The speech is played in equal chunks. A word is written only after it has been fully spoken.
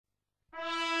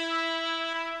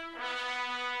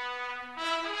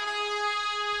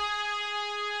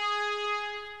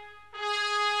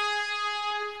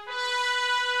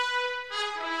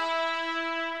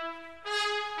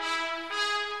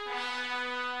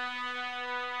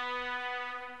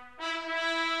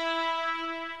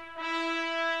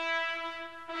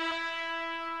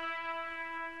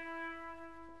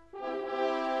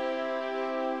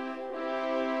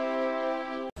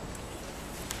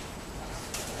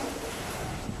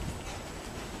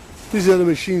These are the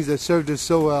machines that served us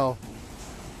so well.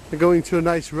 They're going to a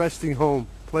nice resting home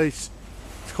place.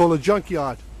 It's called a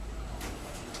junkyard.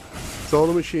 It's all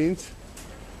the machines.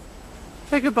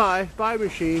 Say goodbye. Bye,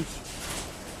 machines.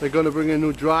 They're going to bring in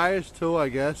new dryers too, I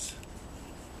guess.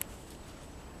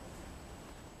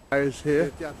 Dryers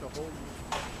here.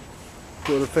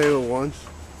 Two of the favorite ones.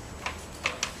 I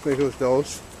think it was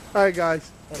those. Alright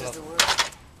guys.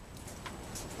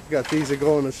 Got these are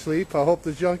going to sleep. I hope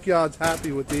the junkyard's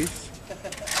happy with these.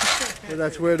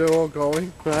 That's where they're all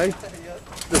going, right?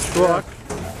 The truck.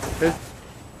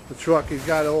 The truck, he's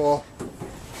got it all.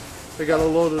 They got to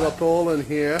load it up all in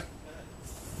here.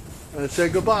 And say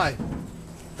goodbye.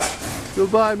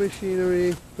 Goodbye,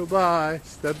 machinery. Goodbye.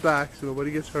 Step back so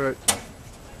nobody gets hurt.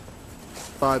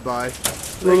 Bye-bye.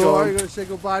 There you go. Are you going to say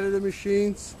goodbye to the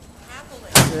machines?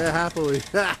 Happily. Yeah, happily.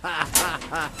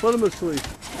 Put them asleep.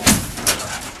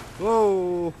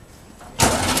 Whoa.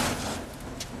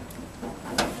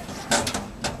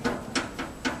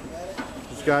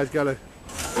 This guy's got to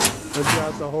empty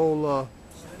out the whole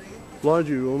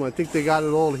laundry room. I think they got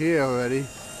it all here already.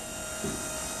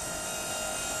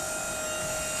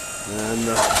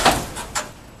 And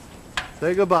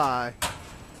say goodbye.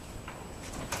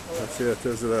 Let's see if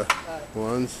those are the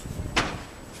ones.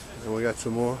 And we got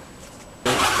some more.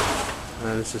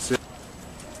 And it's just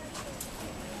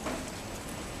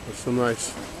some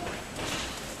nice.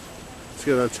 Let's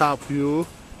get a top view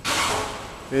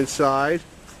inside.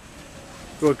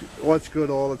 Look, what's good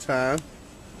all the time.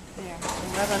 There,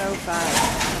 11:05.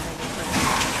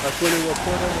 That's when they were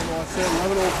put in, and I said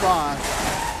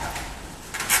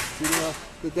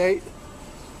 11:05. The date?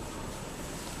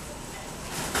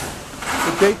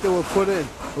 The date they were put in,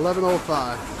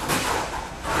 11:05.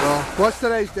 Well, what's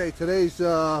today's date? Today's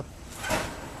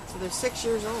So they're 6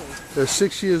 years old. They're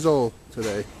 6 years old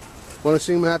today. Want to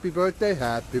sing them happy birthday?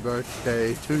 Happy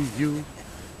birthday to you.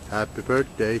 Happy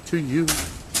birthday to you.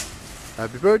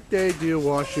 Happy birthday, dear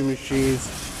washing machines.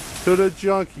 To the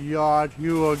junkyard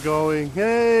you are going.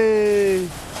 Hey!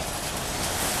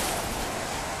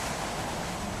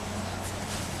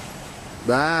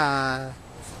 Bye.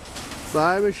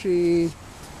 Bye, machine.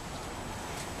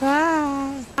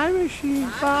 Bye. Bye, machine.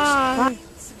 Bye.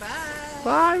 Bye.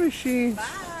 Bye, machine. Bye.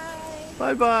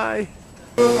 Bye-bye.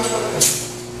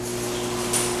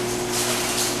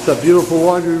 It's a beautiful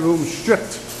laundry room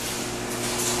stripped.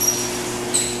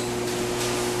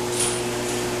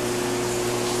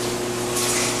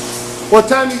 What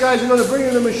time you guys are going to bring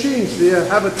in the machines? Do you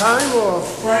have a time or?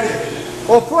 Friday.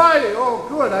 Oh, Friday. Oh,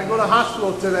 good. I go to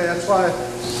hospital today. That's why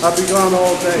I'll be gone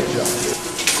all day, Joe.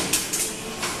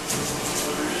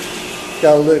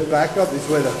 Got to lift back up. This is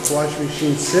where the washing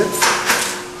machine sits.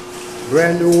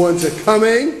 Brand new ones are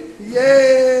coming.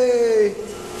 Yay!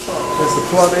 There's the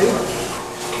plumbing.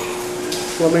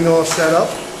 Plumbing all set up.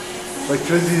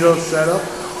 Electricity all set up.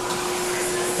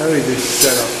 Everything's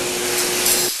set up.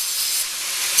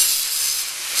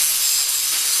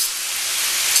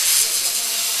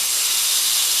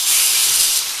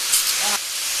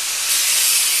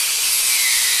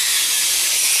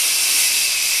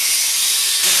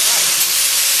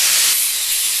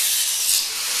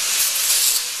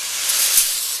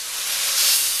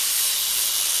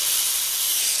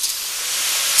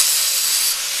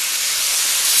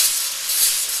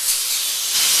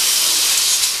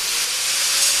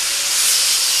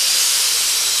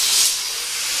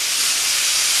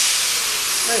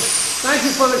 Hey, thank you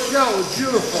for the show. It's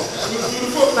beautiful.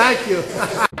 Thank you.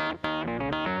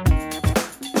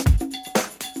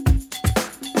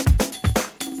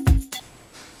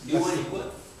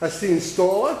 That's the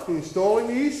installer. Installing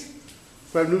these.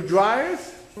 We have new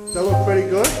dryers. They look pretty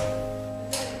good.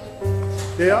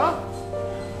 They are?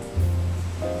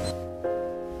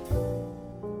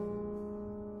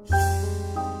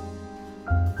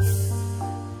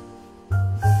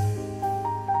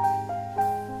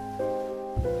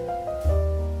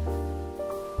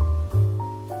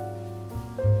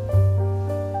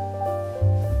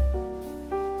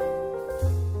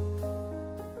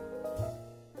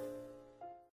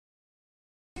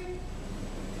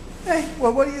 Hey,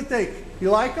 well, what do you think?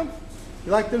 You like them?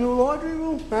 You like the new laundry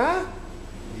room? Huh?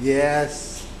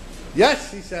 Yes.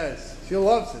 Yes, he says. She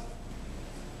loves it.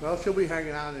 Well, she'll be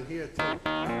hanging out in here,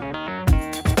 too.